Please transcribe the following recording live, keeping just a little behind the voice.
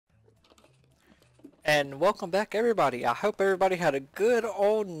And welcome back, everybody. I hope everybody had a good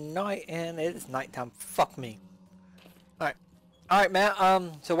old night, and it is nighttime. Fuck me. Alright, Matt.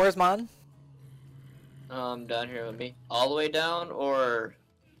 So where's mine? Down here with me. All the way down, or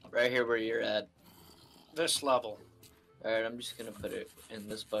right here where you're at? This level. Alright, I'm just gonna put it in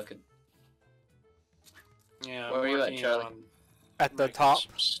this bucket. Yeah. Where are you at, Charlie? At the top,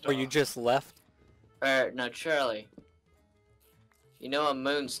 where you just left. Alright, now Charlie. You know a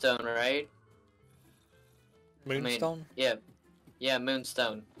moonstone, right? Moonstone? Yeah,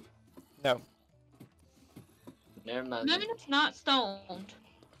 moonstone. No. Never mind. Moon is not stoned.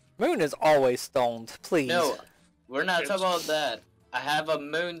 Moon is always stoned, please. No, we're not talking about that. I have a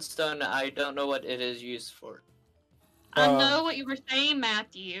moonstone. I don't know what it is used for. I know what you were saying,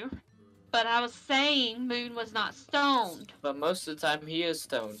 Matthew, but I was saying Moon was not stoned. But most of the time he is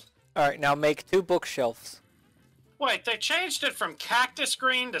stoned. Alright, now make 2 bookshelves. Wait, they changed it from cactus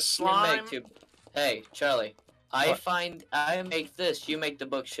green to slime? Hey, Charlie. I make this, you make the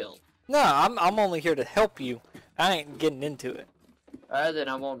bookshelf. No, I'm only here to help you. I ain't getting into it. Alright, then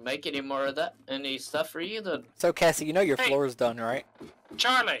I won't make any more of that. Any stuff for you then. So, Cassie, you know your floor's done, right?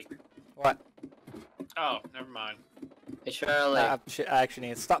 Charlie! What? Oh, never mind. Hey, Charlie. I actually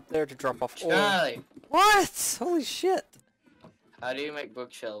need to stop there to drop off oil. Charlie! What? Holy shit. How do you make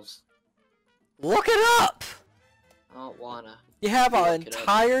bookshelves? Look it up! I don't wanna. You have an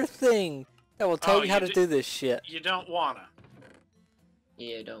entire thing that will tell you how to do this shit. You don't wanna.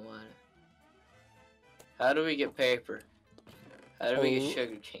 Yeah, don't wanna. How do we get paper? How do we get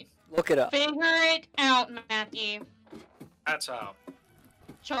sugar cane? Look it up. Figure it out, Matthew. That's how.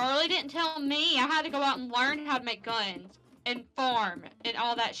 Charlie didn't tell me. I had to go out and learn how to make guns and farm and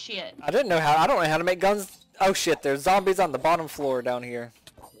all that shit. I don't know how to make guns. Oh shit, there's zombies on the bottom floor down here.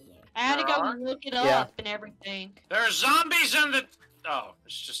 I had to go and look it up and everything. There are zombies in the... Oh,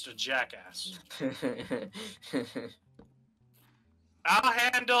 it's just a jackass. I'll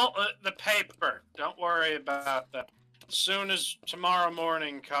handle the paper. Don't worry about that. As soon as tomorrow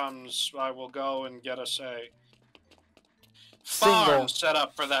morning comes, I will go and get us a farm set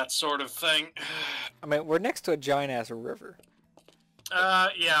up for that sort of thing. I mean, we're next to a giant-ass river.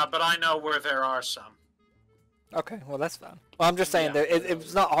 Yeah, but I know where there are some. Okay, well that's fine. Well, I'm just saying that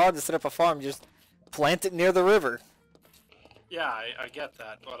it's not hard to set up a farm. Just plant it near the river. Yeah, I get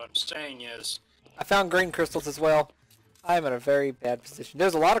that. What I'm saying is... I found green crystals as well. I am in a very bad position.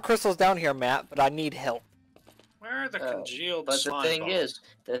 There's a lot of crystals down here, Matt, but I need help. Where are the congealed But slime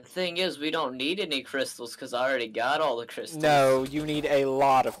the thing is, we don't need any crystals because I already got all the crystals. No, you need a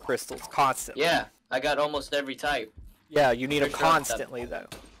lot of crystals constantly. Yeah, I got almost every type. Yeah, you need them constantly, though.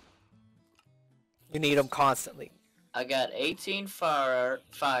 You need them constantly. I got 18 fire.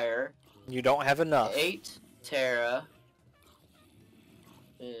 You don't have enough. 8 terra.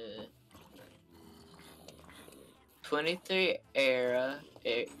 23 air.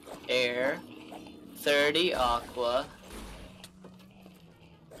 30 aqua.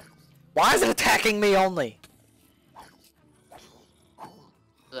 Why is it attacking me only?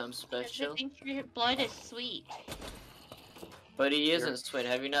 I'm special. I think your blood is sweet. But he isn't sweet.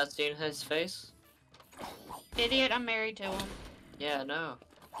 Have you not seen his face? Idiot, I'm married to him. Yeah, I know.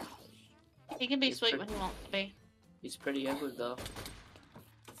 He can be sweet when he wants to be. He's pretty ugly though.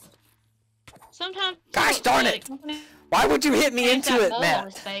 Sometimes. Gosh darn it! Why would you hit me into it,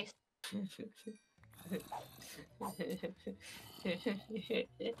 Matt? I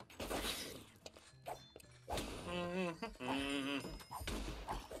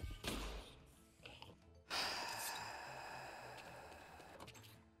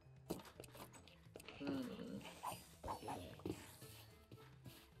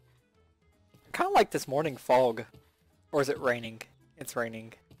kind of like this morning fog. Or is it raining? It's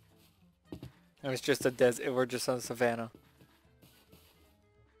raining. And it's just a desert. We're just on the savannah.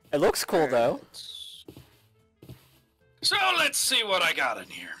 It looks cool though. So let's see what I got in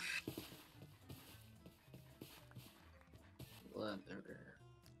here. Leather.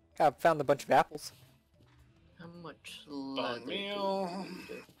 I found a bunch of apples. How much Bone leather? meal.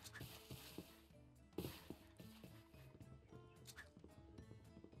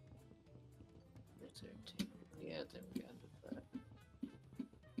 Yeah, then we got that.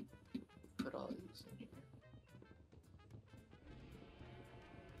 Put all these in here.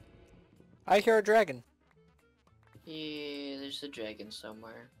 I hear a dragon. Yeah, there's a dragon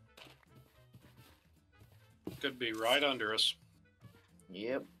somewhere. Could be right under us.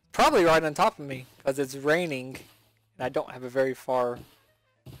 Yep. Probably right on top of me, because it's raining, and I don't have a very far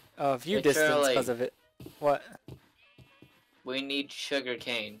view distance because of it. What? We need sugar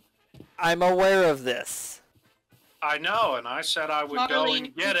cane. I'm aware of this. I know, and I said I would go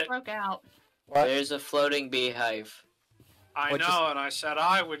and get it. Broke out. What? There's a floating beehive. I What'd you know, and I said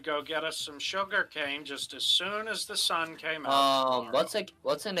I would go get us some sugar cane just as soon as the sun came out.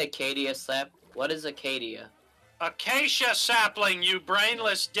 What's an acacia sap? What is acacia? Acacia sapling, you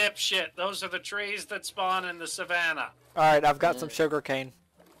brainless dipshit. Those are the trees that spawn in the savannah. Alright, I've got some sugar cane.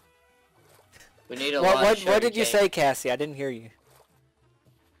 We need a lot of sugar What did you cane. say, Cassie? I didn't hear you.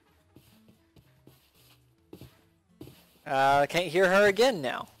 I can't hear her again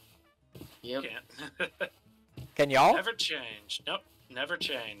now. Yep. Can't. Can y'all? Never changed. Nope, never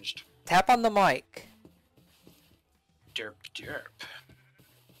changed. Tap on the mic. Derp derp.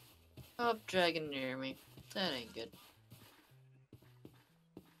 Oh, dragon near me. That ain't good.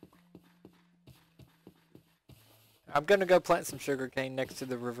 I'm gonna go plant some sugar cane next to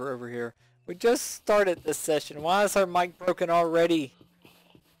the river over here. We just started this session. Why is our mic broken already?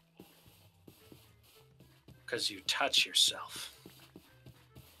 Because you touch yourself.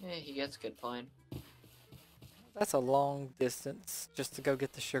 Yeah, he gets a good point. That's a long distance just to go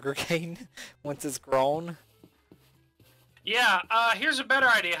get the sugar cane once it's grown. Yeah, here's a better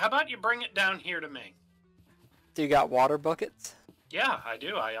idea. How about you bring it down here to me? Do you got water buckets? Yeah, I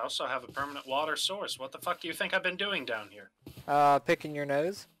do. I also have a permanent water source. What the fuck do you think I've been doing down here? Picking your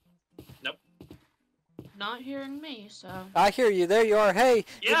nose? Nope. Not hearing me, so. I hear you. There you are. Hey,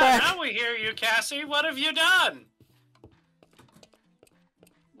 you're Yeah, back. now we hear you, Cassie. What have you done?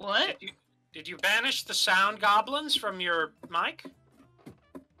 What? Did you banish the sound goblins from your mic?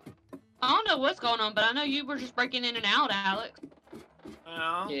 I don't know what's going on, but I know you were just breaking in and out, Alex.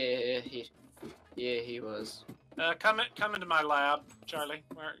 Well, Yeah, he was. come into my lab, Charlie.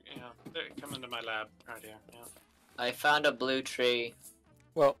 Come into my lab right here. Yeah. I found a blue tree.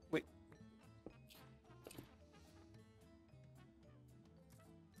 Well,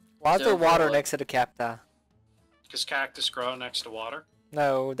 why is there water next to the cacti? Because cactus grow next to water.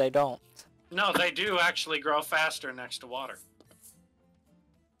 No, they don't. No, they do actually grow faster next to water.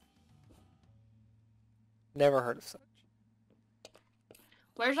 Never heard of such.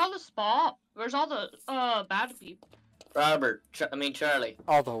 Where's all the spot? Where's all the bad people? Robert, Charlie.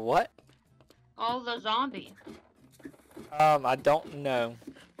 All the what? All the zombies. I don't know.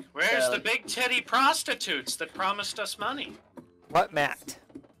 Where's the big titty prostitutes that promised us money? What, Matt?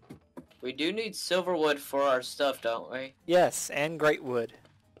 We do need silverwood for our stuff, don't we? Yes, and great wood.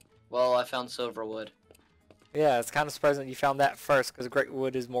 Well, I found silverwood. Yeah, it's kind of surprising that you found that first, because great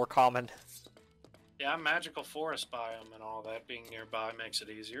wood is more common. Yeah, magical forest biome and all that being nearby makes it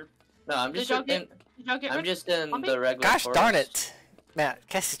easier. No, I'm just Did y'all get I'm rid just in zombie? the regular Gosh forest. darn it! Matt,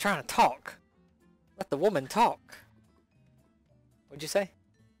 Cassie's trying to talk. Let the woman talk. What'd you say?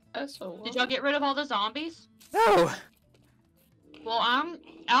 Did y'all get rid of all the zombies? No! Well, I'm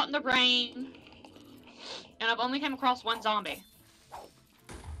out in the rain, and I've only come across one zombie.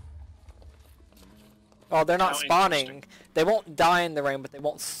 Oh, they're not How spawning. interesting. They won't die in the rain, but they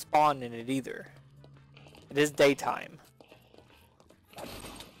won't spawn in it either. It is daytime.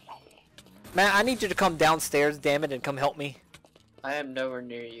 Matt, I need you to come downstairs, damn it, and come help me. I am nowhere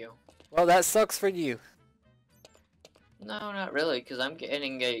near you. Well, that sucks for you. No, not really, because I'm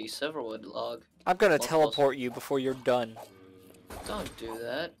getting a silverwood log. I'm gonna Well, teleport you before you're done. Don't do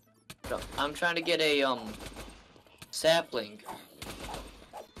that. I'm trying to get a, sapling.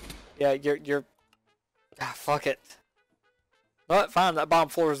 Yeah, you're... Ah, fuck it. What? Fine, that bottom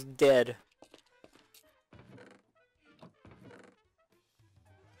floor is dead.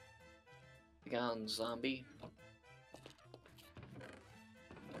 Gone, zombie.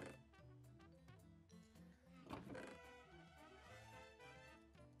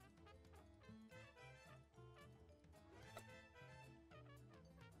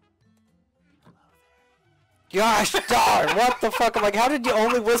 Gosh darn, what the fuck? I'm like, how did you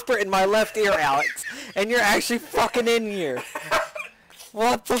only whisper in my left ear, Alex? And you're actually fucking in here.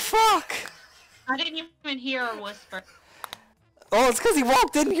 What the fuck? I didn't even hear a whisper. Oh, it's because he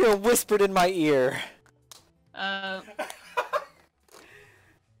walked in here and whispered in my ear.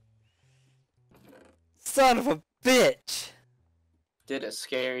 Son of a bitch. Did it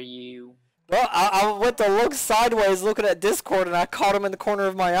scare you? Well, I went to look sideways looking at Discord and I caught him in the corner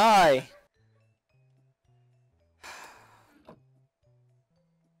of my eye.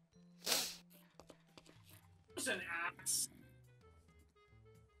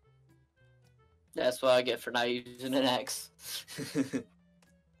 That's what I get for not using an axe.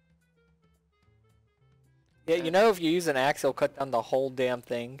 Yeah, you know if you use an axe, it'll cut down the whole damn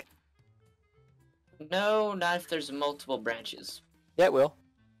thing. No, not if there's multiple branches. Yeah, it will.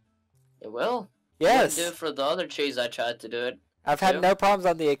 It will? Yes. Didn't do it for the other trees I tried to do it. I've had Yep. no problems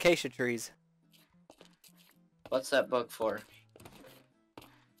on the acacia trees. What's that book for?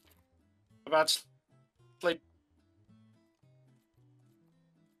 about sleep?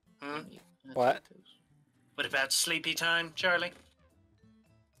 What? What about sleepy time, Charlie?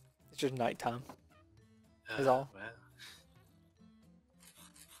 It's just nighttime. Is all. Well.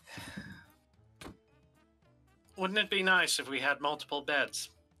 Wouldn't it be nice if we had multiple beds?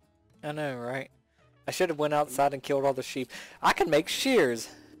 I know, right? I should have went outside and killed all the sheep. I can make shears.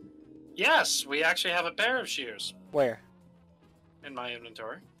 Yes, we actually have a pair of shears Where? in my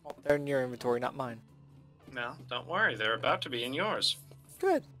inventory. Oh, they're in your inventory, not mine. No, don't worry. They're about to be in yours.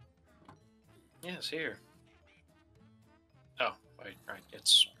 Good. Yes, here. Oh, wait, right.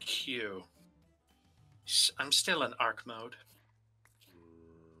 It's Q. I'm still in arc mode.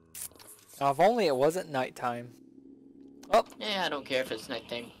 Now, if only it wasn't nighttime. Oh, Yeah, I don't care if it's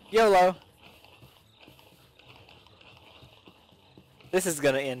nighttime. YOLO. This is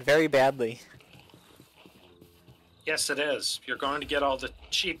gonna end very badly. Yes, it is. You're going to get all the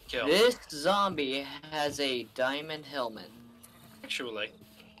sheep killed. This zombie has a diamond helmet. Actually,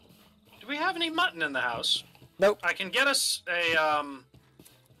 do we have any mutton in the house? Nope. I can get us a,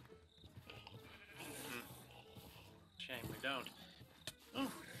 Shame we don't.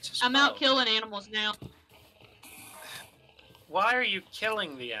 Oh, it's a I'm out spell. killing animals now. Why are you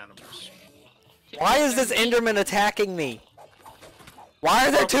killing the animals? Why is this Enderman attacking me? Why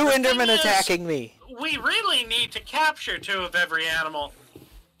are there Well, two the thing Endermen is- attacking me? We really need to capture 2 of every animal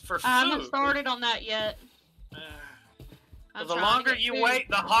for food. I haven't started on that yet. Well, I'm the trying to longer get you food. wait,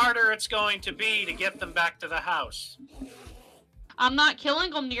 the harder it's going to be to get them back to the house. I'm not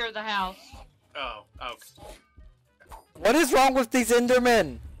killing them near the house. Oh, okay. What is wrong with these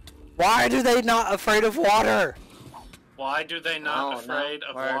Endermen? Why are they not afraid of water? Why do they not Oh, no. afraid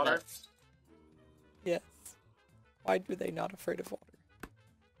of Where are water? Yes. Why do they not afraid of water?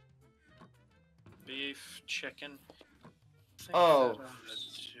 Beef, chicken. Think Oh. that ought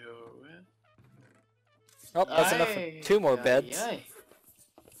to do it. Oh, that's enough for 2 more beds. Aye.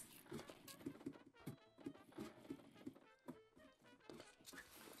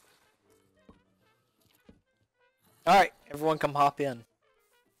 Alright, everyone come hop in.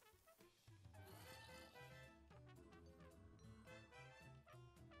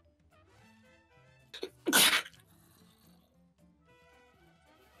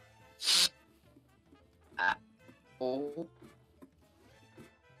 Oh.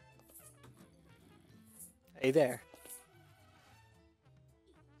 Hey there.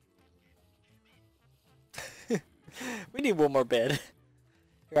 We need one more bed.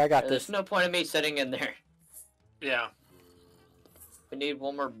 Here, I got There's this. no point in me sitting in there. Yeah. We need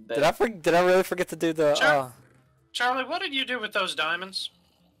one more bed. Did I really forget to do the Sure. Charlie, what did you do with those diamonds?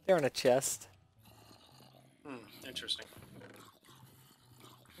 they're in a chest. Interesting.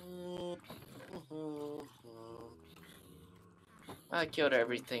 I killed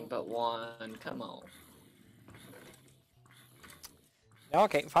everything but one. Come on. Now I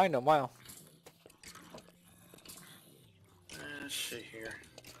can't find them. Wow. Let's see here.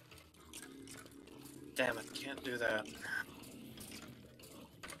 Damn it, can't do that.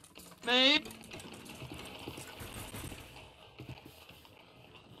 Move.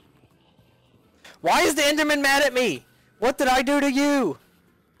 Why is the Enderman mad at me? What did I do to you?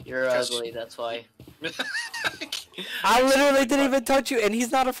 You're Just- ugly, that's why. I literally didn't even touch you, and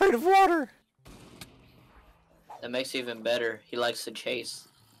he's not afraid of water. That makes it even better. He likes to chase.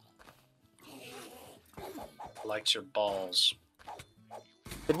 Likes your balls.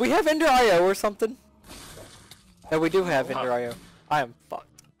 Did we have Ender IO or something? No, we do have Ender IO. I am fucked.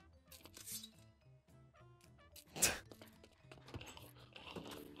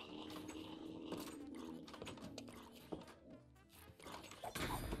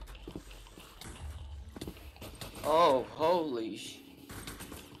 Oh, holy sh...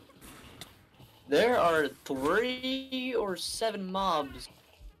 There are 3 or 7 mobs.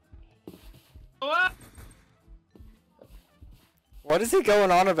 What? What is he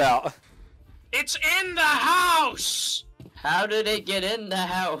going on about? It's in the house! How did it get in the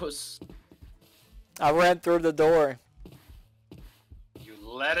house? I ran through the door. You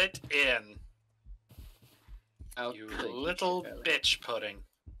let it in. How You could little Charlie? bitch pudding.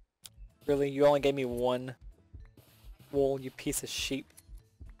 Really? You only gave me 1 wool, you piece of sheep.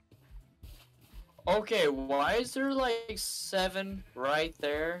 Okay, why is there like 7 right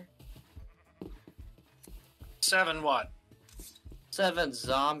there? 7 what? 7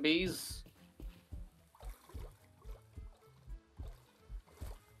 zombies.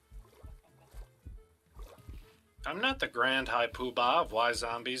 I'm not the grand high poobah of why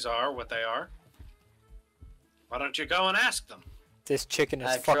zombies are what they are. Why don't you go and ask them? This chicken is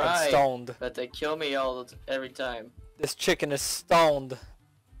I fucking tried. stoned. But they kill me every time. This chicken is stoned.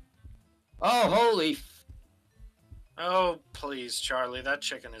 Oh, holy! Oh, please, Charlie. That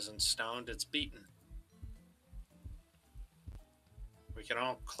chicken isn't stoned. It's beaten. We can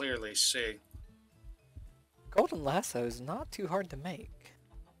all clearly see. Golden lasso is not too hard to make.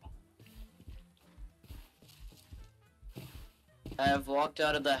 I have walked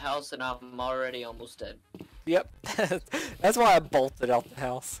out of the house and I'm already almost dead. Yep. That's why I bolted out the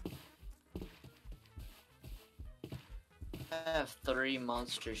house. I have 3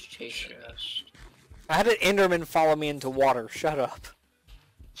 monsters chasing me. Chest. I had an Enderman follow me into water. Shut up.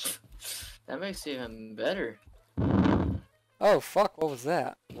 That makes it even better. Oh, fuck. What was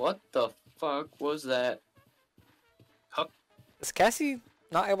that? What the fuck was that? Is Cassie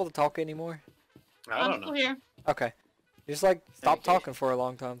not able to talk anymore? I I'm don't still know. here. Okay. You just, like, stopped Okay. talking for a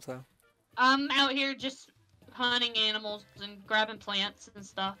long time, so. I'm out here just hunting animals and grabbing plants and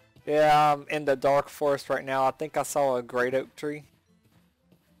stuff. Yeah, I'm in the dark forest right now. I think I saw a great oak tree.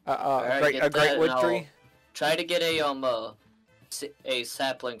 Alright, get A great that wood and I'll tree. Try to get a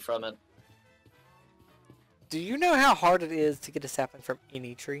sapling from it. Do you know how hard it is to get a sapling from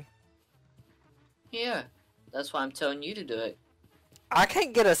any tree? Yeah, that's why I'm telling you to do it. I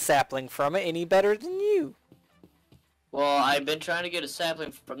can't get a sapling from it any better than you. Well, I've been trying to get a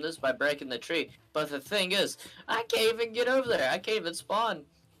sapling from this by breaking the tree, but the thing is, I can't even get over there. I can't even spawn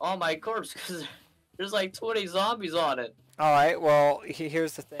on my corpse because there's like 20 zombies on it. Alright, well,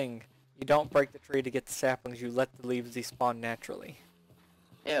 here's the thing. You don't break the tree to get the saplings, you let the leaves despawn naturally.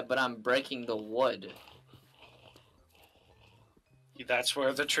 Yeah, but I'm breaking the wood. That's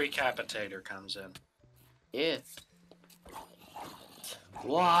where the tree capitator comes in. Yeah.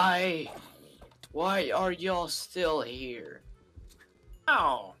 Why? Why are y'all still here?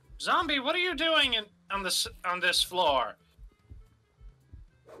 Oh, zombie, what are you doing on this floor?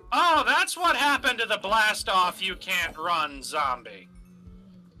 Oh, that's what happened to the blast off. You can't run, zombie.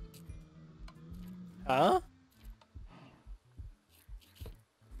 Huh?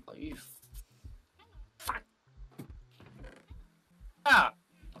 Oh, you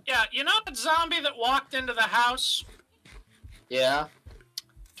Yeah, you know that zombie that walked into the house? Yeah?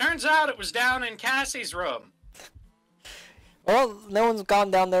 Turns out it was down in Cassie's room. Well, no one's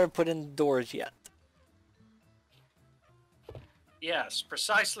gone down there and put in the doors yet. Yes,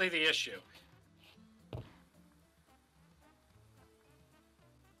 precisely the issue.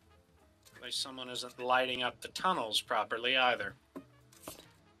 At least someone isn't lighting up the tunnels properly either.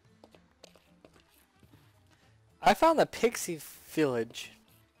 I found the pixie village.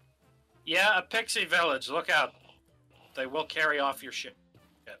 Yeah, a pixie village. Look out. They will carry off your shit.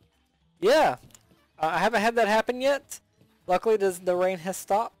 Yeah. I haven't had that happen yet. Luckily, the rain has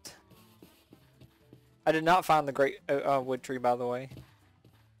stopped. I did not find the great wood tree, by the way.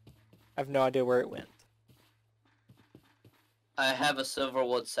 I have no idea where it went. I have a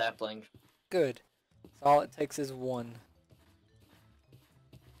silverwood sapling. Good. So all it takes is one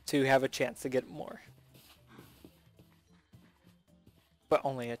to have a chance to get more. But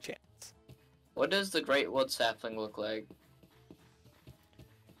only a chance. What does the great wood sapling look like?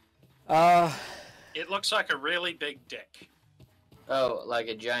 It looks like a really big dick. Oh, like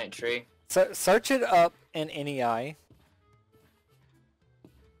a giant tree? So search it up in NEI.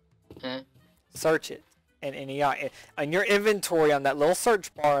 Huh? Search it in NEI. On your inventory on that little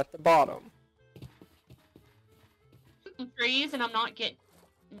search bar at the bottom. Trees and I'm not getting.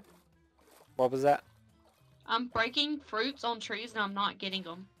 What was that? I'm breaking fruits on trees and I'm not getting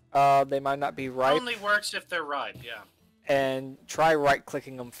them. They might not be ripe. Only works if they're ripe, yeah. And try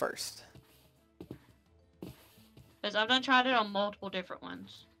right-clicking them first. Because I've done tried it on multiple different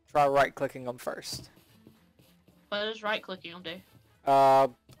ones. Try right-clicking them first. What does right clicking them do?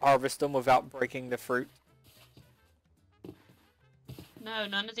 Harvest them without breaking the fruit. No,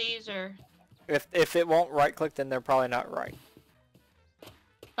 none of these are. If it won't right-click, then they're probably not right.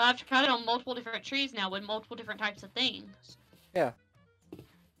 But I've tried it on multiple different trees now with multiple different types of things. Yeah.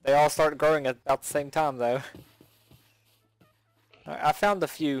 They all start growing at about the same time, though. I found a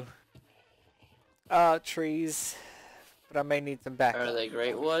few trees, but I may need some backup. Are they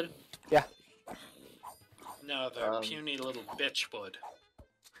great wood? Yeah. No, they're puny little bitch wood.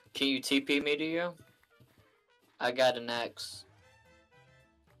 Can you TP me to you? I got an axe.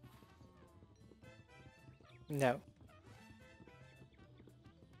 No.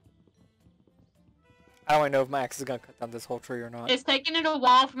 I don't even know if my axe is gonna cut down this whole tree or not. It's taking it a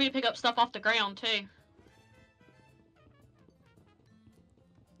while for me to pick up stuff off the ground too.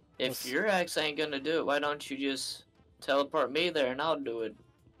 If your axe ain't gonna do it, why don't you just teleport me there and I'll do it?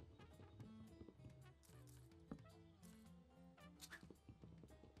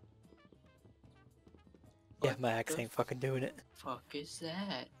 Yeah, my axe ain't fucking doing it. Fuck is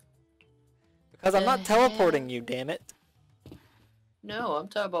that? Because I'm The not teleporting you, damn it. No, I'm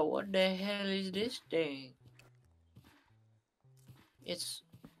talking about what the hell is this thing? It's...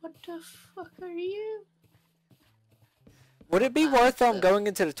 What the fuck are you? Would it be What worth the- going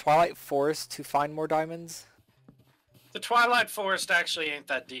into the Twilight Forest to find more diamonds? The Twilight Forest actually ain't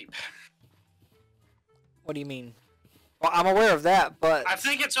that deep. What do you mean? Well, I'm aware of that, but... I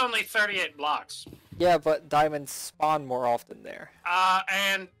think it's only 38 blocks. Yeah, but diamonds spawn more often there.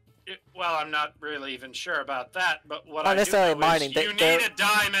 Well, I'm not really even sure about that, but what Not I do necessarily know mining, is they- you they're- need a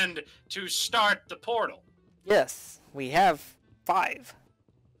diamond to start the portal. Yes, we have 5.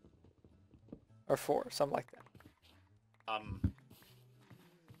 Or 4, something like that.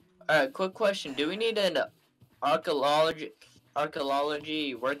 Alright, quick question. Do we need an archaeology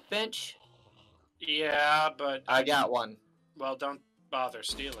workbench? Yeah, but I got one, well, don't bother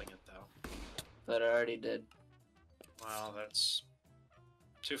stealing it though. but I already did. Well, that's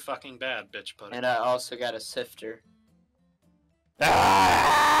too fucking bad, bitch pudding. And I also got a sifter.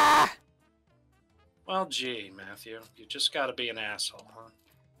 Ah! Well, gee, Matthew, you just gotta be an asshole, huh?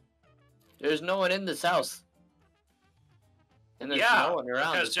 There's no one in this house. And there's Yeah, no one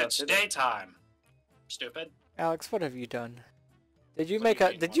around because this house it's either. daytime. Stupid. Alex, what have you done? Did you What make do you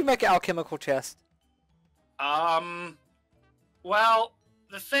a mean, did what? you make an alchemical chest? Well,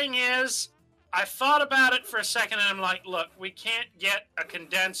 the thing is, I thought about it for a second and I'm like, look, we can't get a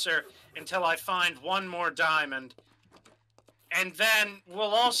condenser until I find one more diamond. And then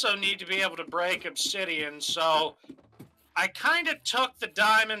we'll also need to be able to break obsidian, so I kind of took the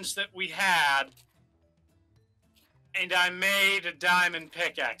diamonds that we had and I made a diamond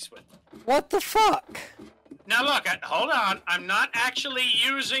pickaxe with them. What the fuck? Now look, hold on. I'm not actually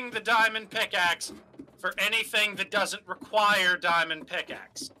using the diamond pickaxe for anything that doesn't require diamond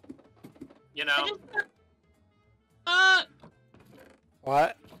pickaxe. You know?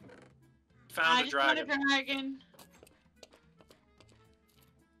 What? Found I a just found a dragon. dragon.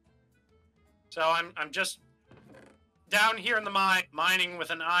 So I'm just down here in the mine, mining with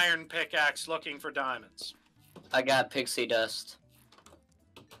an iron pickaxe looking for diamonds. I got pixie dust.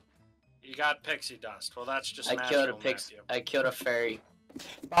 You got pixie dust. Well, that's just I killed a magical, Matthew. I killed a fairy.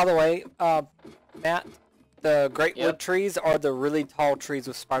 By the way, Matt, the great Yep. wood trees are the really tall trees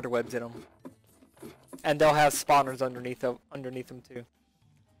with spider webs in them, and they'll have spawners underneath them too.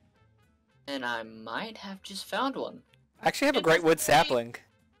 And I might have just found one. I actually have a It great was wood great. sapling.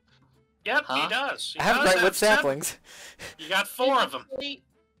 Yep, Huh? he does. He I have does great wood seven. saplings. You got 4 of them.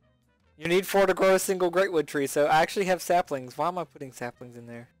 You need 4 to grow a single great wood tree, so I actually have saplings. Why am I putting saplings in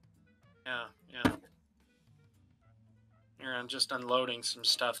there? Yeah. Here, I'm just unloading some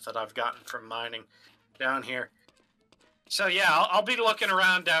stuff that I've gotten from mining down here. So yeah, I'll be looking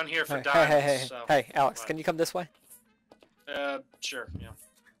around down here for Hey, diamonds. So. hey, Alex, What? can you come this way? Sure, yeah.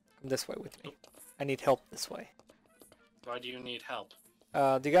 Come this way with me. I need help this way. Why do you need help?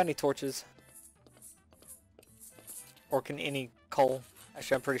 Do you got any torches? Or can any coal?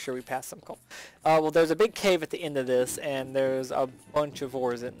 Actually, I'm pretty sure we passed some coal. Well, there's a big cave at the end of this, and there's a bunch of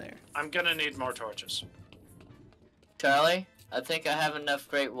ores in there. I'm gonna need more torches. Charlie, I think I have enough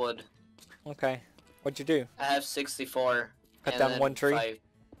great wood. Okay. What'd you do? I have 64. Cut and down then one tree? 5.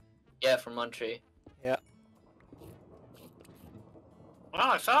 Yeah, from one tree. Yeah. Well,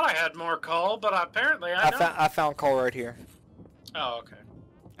 I thought I had more coal, but apparently I don't. I found coal right here. Oh, okay.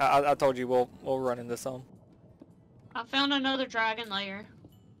 I told you we'll run into some. I found another dragon lair.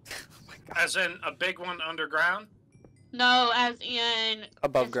 Oh my god. As in a big one underground? No, as in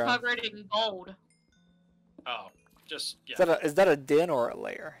Above it's ground. covered in gold. Oh, just yeah. Is that a den or a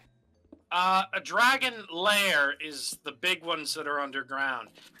lair? A dragon lair is the big ones that are underground.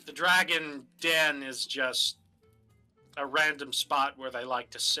 The dragon den is just a random spot where they like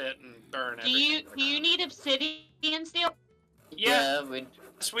to sit and burn Do everything. you to the do you ground. need obsidian steel? Yeah. we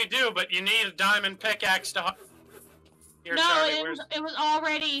Yes, we do, but you need a diamond pickaxe to. Here, No, Charlie, it where's? was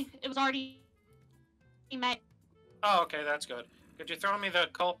already made. Oh, okay, that's good. Could you throw me the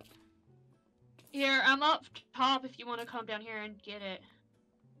coal? Here, I'm up top if you want to come down here and get it.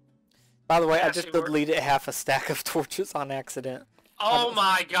 By the way, I Yeah, just see, we're- deleted half a stack of torches on accident. Oh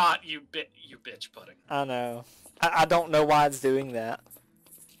my god, you bitch pudding. I know. I don't know why it's doing that.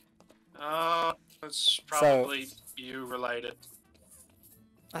 Oh, it's probably you related.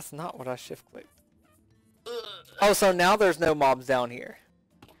 That's not what I shift clicked. Oh, so now there's no mobs down here.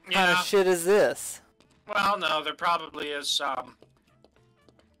 What kind Yeah. of shit is this? Well, no, there probably is some.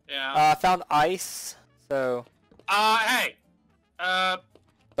 Yeah. I found ice, so Hey. don't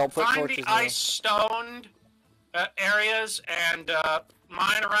put Find torches the in there. ice stoned areas and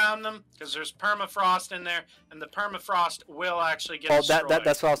mine around them because there's permafrost in there, and the permafrost will actually get Well, destroyed.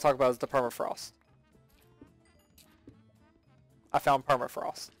 that's what I was talking about, is the permafrost. I found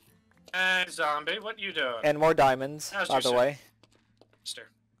permafrost. Hey, zombie, what you doing? And more diamonds, How's by your the way. sister?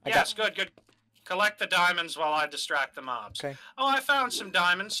 I Yes, good. Collect the diamonds while I distract the mobs. Okay. Oh, I found some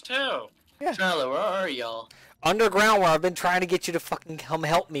diamonds too. Charlie, where are y'all? Underground, where I've been trying to get you to fucking come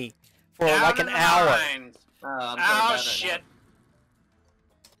help me for Down like in an the hour. mines. Oh, I'm going Oh down there shit!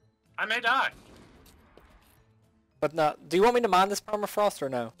 I may die. But no, do you want me to mine this permafrost or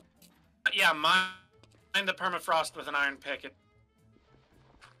no? Yeah, mine the permafrost with an iron picket.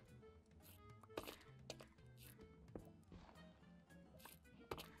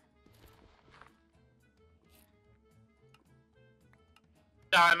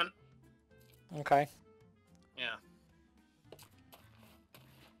 Diamond. Okay. Yeah.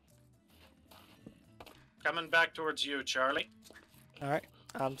 Coming back towards you, Charlie. Alright.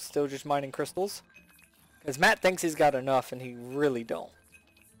 I'm still just mining crystals. Because Matt thinks he's got enough, and he really don't.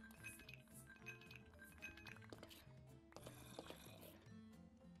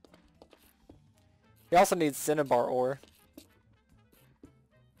 He also needs cinnabar ore.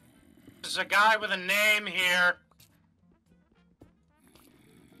 There's a guy with a name here.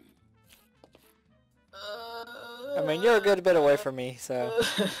 I mean, you're a good bit away from me, so...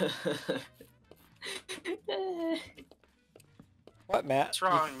 What, Matt? What's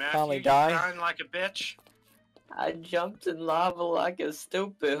wrong, You Matthew? finally You die? crying like a bitch? I jumped in lava like a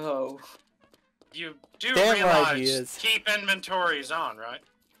stupid hoe. You do Damn realize right he is. keep inventories on, right?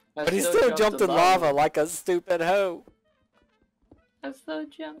 I But he still jumped in lava like a stupid hoe. I still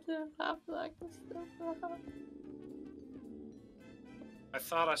jumped in lava like a stupid hoe. I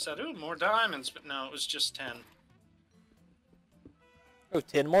thought I said, ooh, more diamonds, but no, it was just 10. Oh,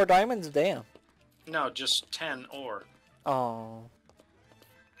 10 more diamonds? Damn. No, just 10 ore. Oh.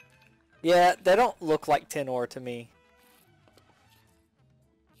 Yeah, they don't look like tin ore to me.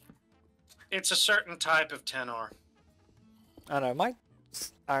 It's a certain type of 10 ore. I don't know, my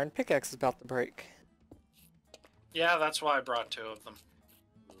iron pickaxe is about to break. Yeah, that's why I brought 2 of them.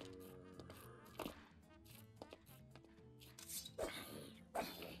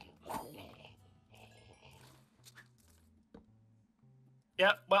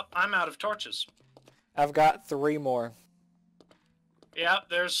 Yeah, well, I'm out of torches. I've got 3 more. Yeah,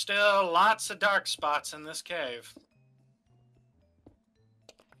 there's still lots of dark spots in this cave.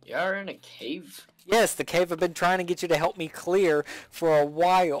 You're in a cave? Yes, the cave I've been trying to get you to help me clear for a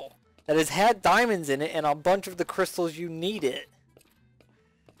while. That has had diamonds in it and a bunch of the crystals you needed.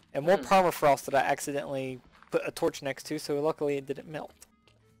 And more permafrost that I accidentally put a torch next to, so luckily it didn't melt.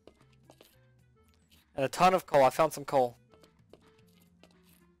 And a ton of coal. I found some coal.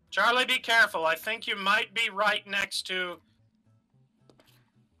 Charlie, be careful. I think you might be right next to...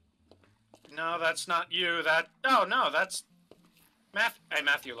 No, that's not you. Oh, no, that's... Hey,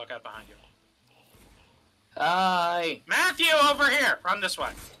 Matthew, look out behind you. Hi. Matthew, over here! Run this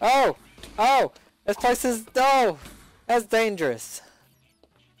way. Oh! Oh! This place is... Oh! That's dangerous.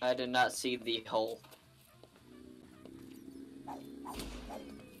 I did not see the hole.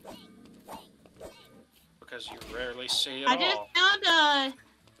 Because you rarely see it I all. just found a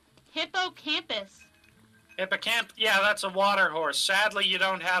hippocampus. Hippocamp? Yeah, that's a water horse. Sadly, you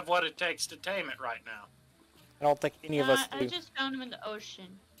don't have what it takes to tame it right now. I don't think any of us I do. just found them in the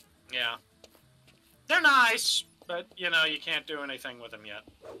ocean. Yeah. They're nice, but, you know, you can't do anything with them yet.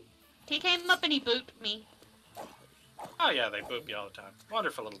 He came up and he booped me. Oh, yeah, they boop you all the time.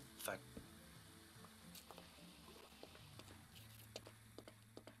 Wonderful little thing.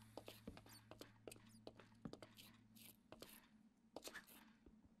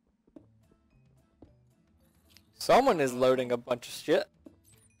 Someone is loading a bunch of shit.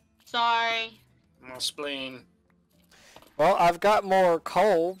 Sorry. My spleen. Well, I've got more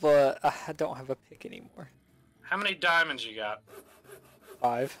coal, but I don't have a pick anymore. How many diamonds you got?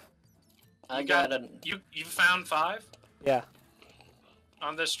 5. I got a... You found 5? Yeah.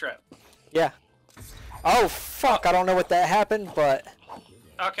 On this trip? Yeah. Oh, fuck! I don't know what that happened, but...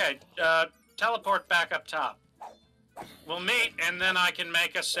 Okay, teleport back up top. We'll meet, and then I can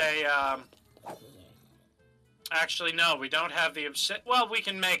make us a, Actually, no, we don't have the obsidian. Well, we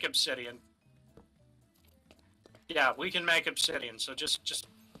can make obsidian. Yeah, we can make obsidian, so just...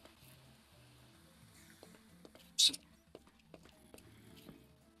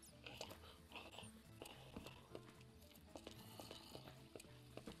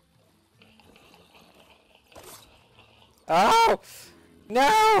 Oh!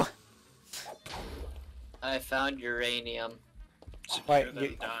 No! I found uranium. Secure Wait,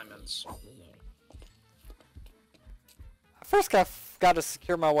 them diamonds. I first got got to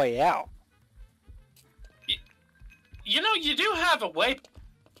secure my way out. You know, you do have a way.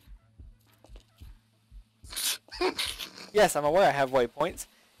 Yes, I'm aware I have waypoints.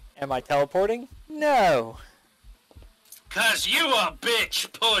 Am I teleporting? No. Cause you a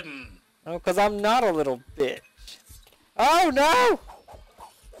bitch puddin'. Oh, because I'm not a little bitch. Oh, no!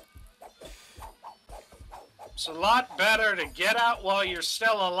 It's a lot better to get out while you're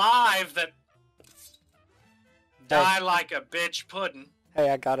still alive than die like a bitch puddin'. Hey,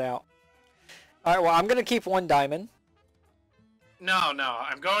 I got out. Alright, well, I'm going to keep 1 diamond. No,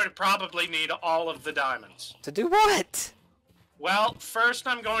 I'm going to probably need all of the diamonds. To do what? Well, first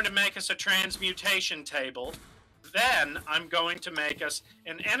I'm going to make us a transmutation table. Then I'm going to make us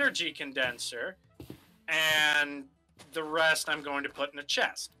an energy condenser. And the rest I'm going to put in a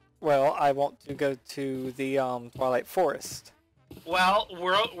chest. Well, I want to go to the Twilight Forest. Well,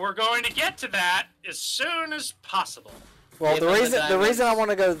 we're going to get to that as soon as possible. Well, Give the them the reason I diamonds. want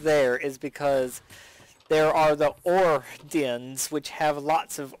to go there is because there are the ore dens, which have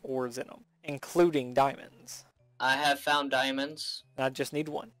lots of ores in them, including diamonds. I have found diamonds. And I just need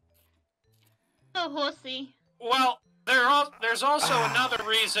 1. Oh, horsey. Well, there's also another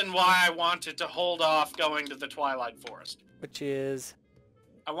reason why I wanted to hold off going to the Twilight Forest. Which is...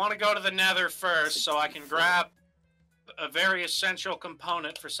 I want to go to the Nether first so I can grab a very essential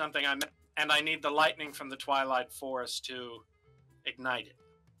component for something and I need the lightning from the Twilight Forest to ignite it.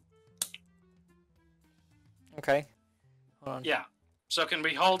 Okay. Hold on. Yeah. So can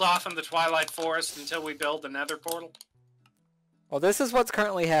we hold off in the Twilight Forest until we build the Nether portal? Well, this is what's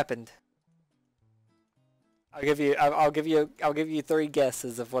currently happened. I'll give you 3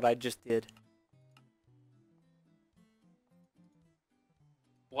 guesses of what I just did.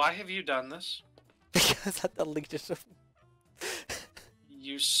 Why have you done this? Because I deleted them.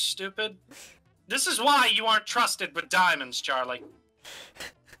 You stupid. This is why you aren't trusted with diamonds, Charlie.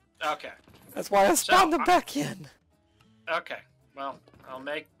 Okay. That's why I spawned them I- back in. Okay. Well, I'll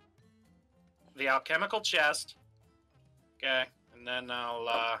make the alchemical chest. Okay. And then I'll,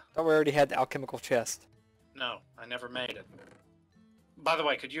 Thought we already had the alchemical chest. No, I never made it. By the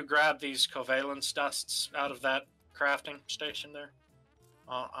way, could you grab these covalence dusts out of that crafting station there?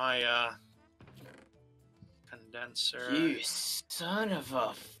 Condenser. You son of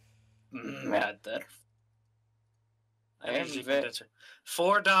a mother. I am Energy very... condenser.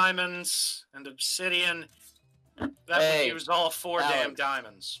 4 diamonds and obsidian. That Hey, would use all 4 damn Alex.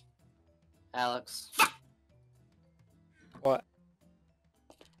 diamonds. Alex. What?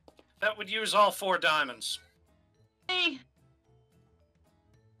 That would use all 4 diamonds. Hey,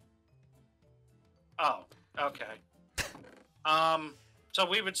 Oh, okay. So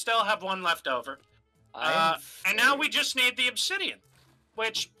we would still have 1 left over. And now we just need the obsidian,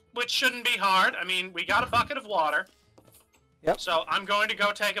 which shouldn't be hard. I mean, we got a bucket of water. Yep. So I'm going to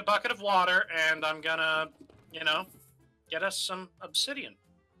go take a bucket of water, and I'm gonna, get us some obsidion.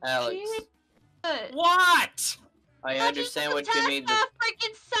 Alex. good. What? I I understand what just you mean. attacked a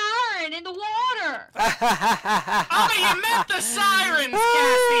freaking siren in the water. Oh, you met the sirens,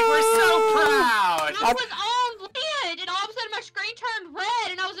 Cassie. We're so proud. I was on land, and all of a sudden my screen turned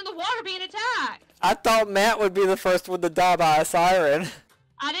red, and I was in the water being attacked. I thought Matt would be the first one to die by a siren.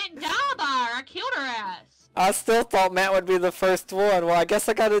 I didn't die by her. I killed her ass. I still thought Matt would be the first one. Well, I guess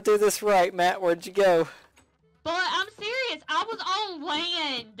I gotta do this right, Matt. Where'd you go? But I'm serious. I was on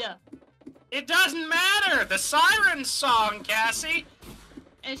land. It doesn't matter. The siren song, Cassie.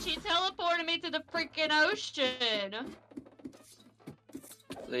 And she teleported me to the freaking ocean.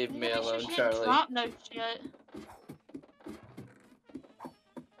 Leave me Make sure alone, she didn't Charlie. drop no shit.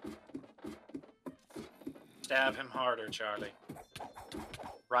 Stab him harder, Charlie.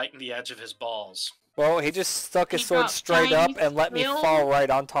 Right in the edge of his balls. Well, he just stuck his He sword dropped straight up tiny and let me squills. fall right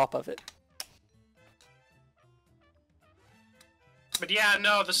on top of it. But yeah,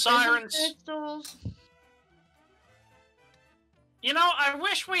 no, the sirens... Crystals. You know, I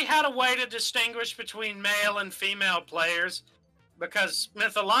wish we had a way to distinguish between male and female players, because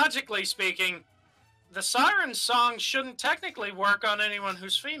mythologically speaking, the siren song shouldn't technically work on anyone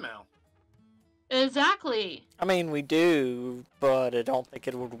who's female. Exactly. I mean, we do, but I don't think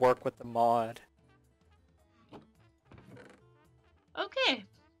it would work with the mod. Okay.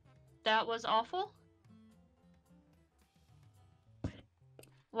 That was awful.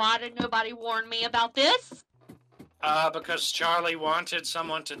 Why did nobody warn me about this? Because Charlie wanted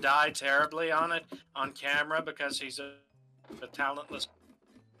someone to die terribly on camera, because he's a talentless...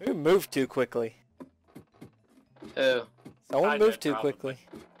 We moved too quickly. Who? Someone I moved did, too probably. quickly.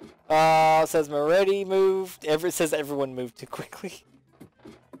 It says Moretti moved. It says everyone moved too quickly.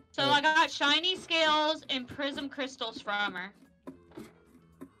 So I got shiny scales and prism crystals from her.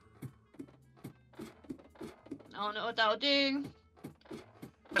 don't know what that'll do.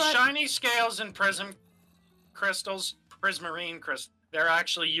 The shiny scales and prism crystals, prismarine crystals, they're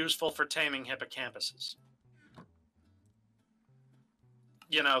actually useful for taming hippocampuses.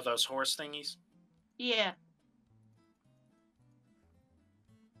 You know, those horse thingies? Yeah.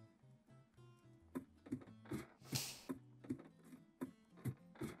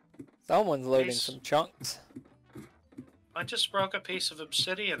 Someone's loading Nice. some chunks. I just broke a piece of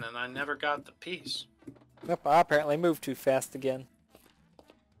obsidian and I never got the piece. Yep, I apparently moved too fast again.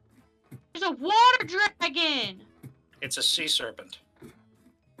 There's a water dragon! It's a sea serpent.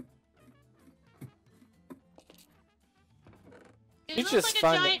 It He's looks just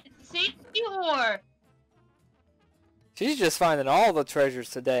like a finding- giant seahorse. She's just finding all the treasures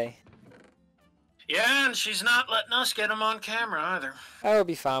today. Yeah, and she's not letting us get them on camera either. That'll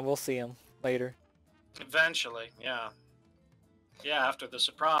be fine. We'll see him later. Eventually, yeah. Yeah, after the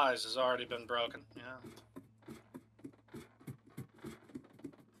surprise has already been broken, yeah.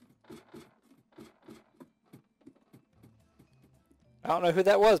 I don't know who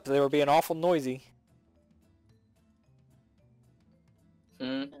that was, but they were being awful noisy.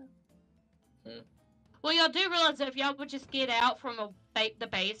 Hmm. Well, y'all do realize that if y'all would just get out from the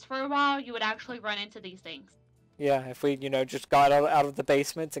base for a while, you would actually run into these things. Yeah, if we, just got out of the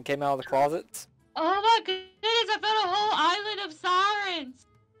basements and came out of the closets. Oh my goodness, I found a whole island of sirens!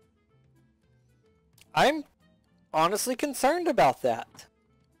 I'm honestly concerned about that.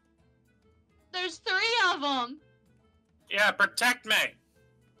 There's 3 of them! Yeah, protect me!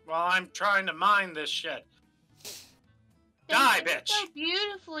 While I'm trying to mine this shit. Die, bitch! So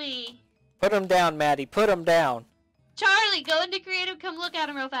beautifully! Put him down, Maddie. Put him down. Charlie, go into creative, come look at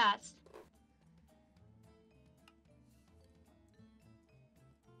him real fast.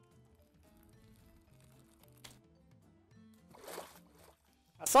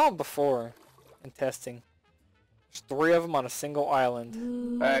 I saw him before in testing. There's 3 of them on a single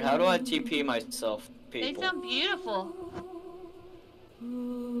island. Alright, how do I TP myself, They people? sound beautiful.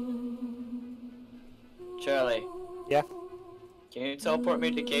 Charlie, Yeah? can you teleport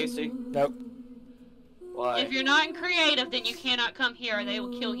me to Casey? Nope. Why? If you're not in creative, then you cannot come here or they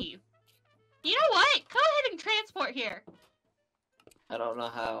will kill you. You know what? Go ahead and transport here. I don't know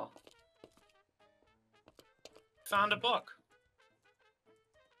how. Found a book.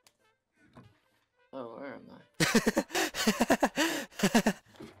 Oh, where am I?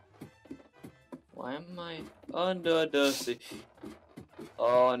 Why am I under the sea?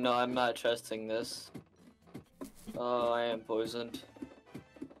 Oh no, I'm not trusting this. Oh, I am poisoned.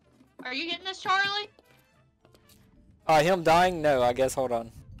 Are you getting this, Charlie? Him dying? No, I guess. Hold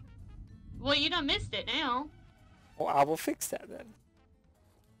on. Well, you done missed it now. Well, I will fix that then.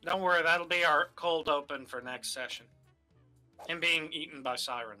 Don't worry, that'll be our cold open for next session. Him being eaten by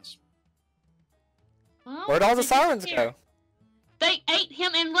sirens. Well, Where'd all the they sirens disappeared. go? They ate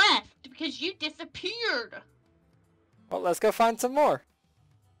him and left because you disappeared. Well, let's go find some more.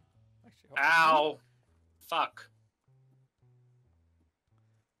 Actually, hold on. Ow. Fuck.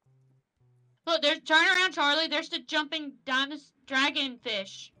 Look, there's turn around, Charlie. There's the jumping dragon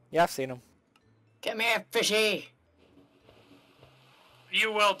fish. Yeah, I've seen them. Come here, fishy!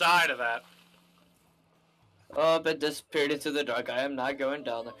 You will die to that. Oh, but disappeared into the dark. I am not going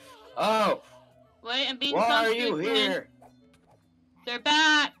down there. Oh! Wait, I'm being Why are some you stupid. here? They're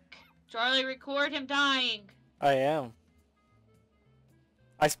back. Charlie, record him dying. I am.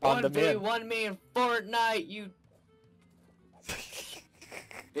 I spawned them in. 1v1 me in Fortnite, you...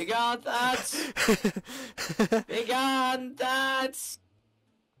 Big on thoughts! Big on thoughts!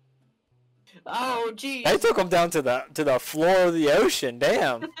 Oh, jeez! They took him down to the floor of the ocean.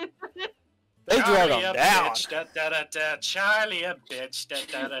 Damn. They drug Charlie him a down. bitch, da, da, da, da. Charlie a bitch, da,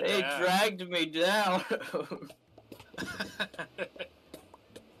 da, da, They da. dragged me down.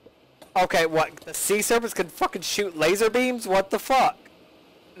 Okay, what? The sea serpents can fucking shoot laser beams? What the fuck?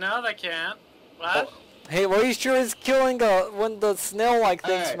 No, they can't. What? Hey, well, you sure is killing one of the snail-like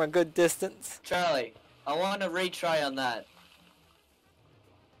things Alright. from a good distance. Charlie, I want to retry on that.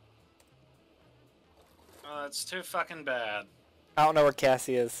 Oh, that's too fucking bad. I don't know where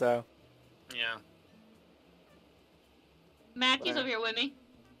Cassie is, so. Yeah. Matthew's Where? over here with me.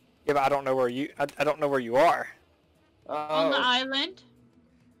 Yeah, but I don't know where you. I don't know where you are. On the Oh, island.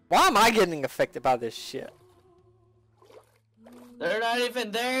 Why am I getting affected by this shit? they're not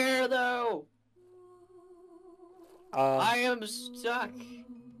even there, though. I Um. am stuck.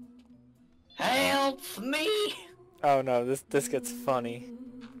 Help me! Oh no, this gets funny.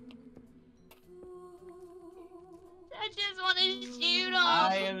 I just want to shoot him.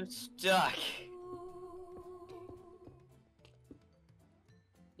 I am stuck.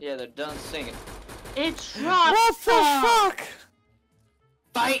 Yeah, they're done singing. It's dropped. What the fuck?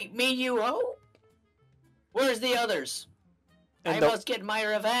 Fight me, you hoe! Where's the others? I must get my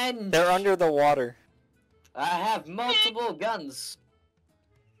revenge! They're under the water. I have multiple guns.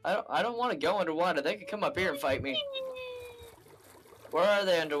 I don't want to go underwater. They could come up here and fight me. Where are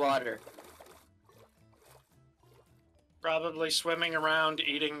they underwater? Probably swimming around,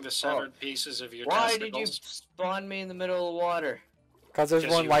 eating the severed pieces of your Why testicles. did you spawn me in the middle of the water? Because there's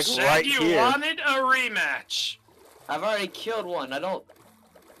one like said right you here. wanted a rematch. I've already killed one. I don't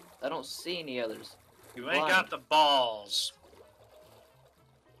see any others. You ain't got the balls.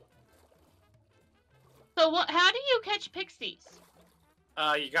 So what? How do you catch pixies?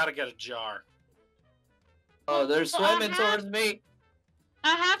 You gotta get a jar. Oh, they're Well, I swimming have- towards me.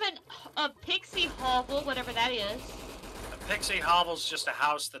 I have a pixie hovel, whatever that is. A pixie hovel's just a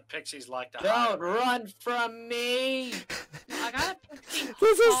house that pixies like to Don't hide. run from me. I got a pixie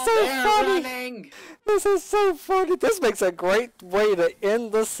This is so hovel. They're funny. running. This is so funny. This makes a great way to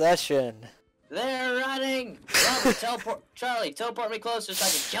end the session. They're running. Charlie, teleport me closer so I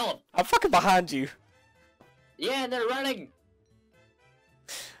can kill them. I'm fucking behind you. Yeah, and they're running.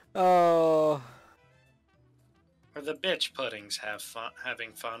 Oh. Or the bitch puddings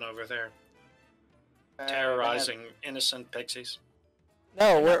having fun over there, I terrorizing innocent pixies.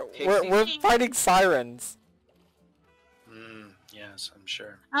 No, Not we're pixies. fighting sirens. Yes, I'm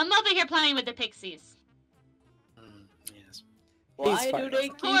sure. I'm over here playing with the pixies. Yes. Why He's do fine. they Of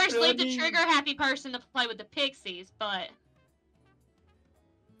keep course, leave the running? trigger happy person to play with the pixies, but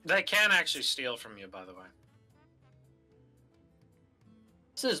They can actually steal from you, by the way.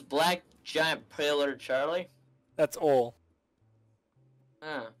 This is black giant pillar, Charlie. That's all.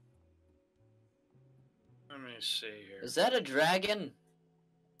 Huh. Let me see here. Is that a dragon?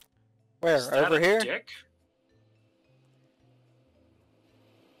 Where? Is that Over a here? dick?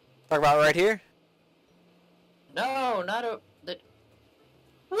 Talk about right here? No, not a.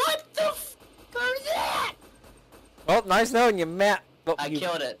 What the f is that? Well, nice knowing you, Matt. Oh, I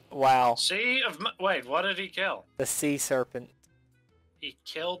killed it. Wow. Wait, what did he kill? The sea serpent. He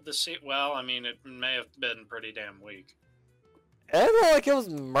killed the sea. Well, I mean, it may have been pretty damn weak. It looked like it was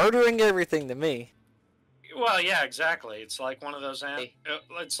murdering everything to me. Well, yeah, exactly. It's like one of those.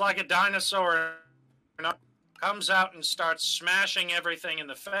 It's like a dinosaur comes out and starts smashing everything in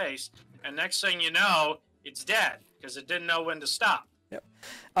the face, and next thing you know, it's dead because it didn't know when to stop. Yep.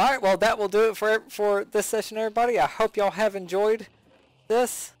 All right. Well, that will do it for this session, everybody. I hope y'all have enjoyed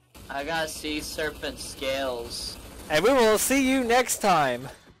this, I got sea serpent scales. and we will see you next time.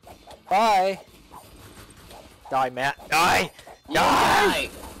 Bye. Die, Matt. Die. You Die. die.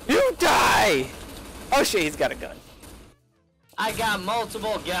 You die. Oh shit, he's got a gun. I got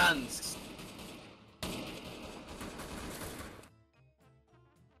multiple guns.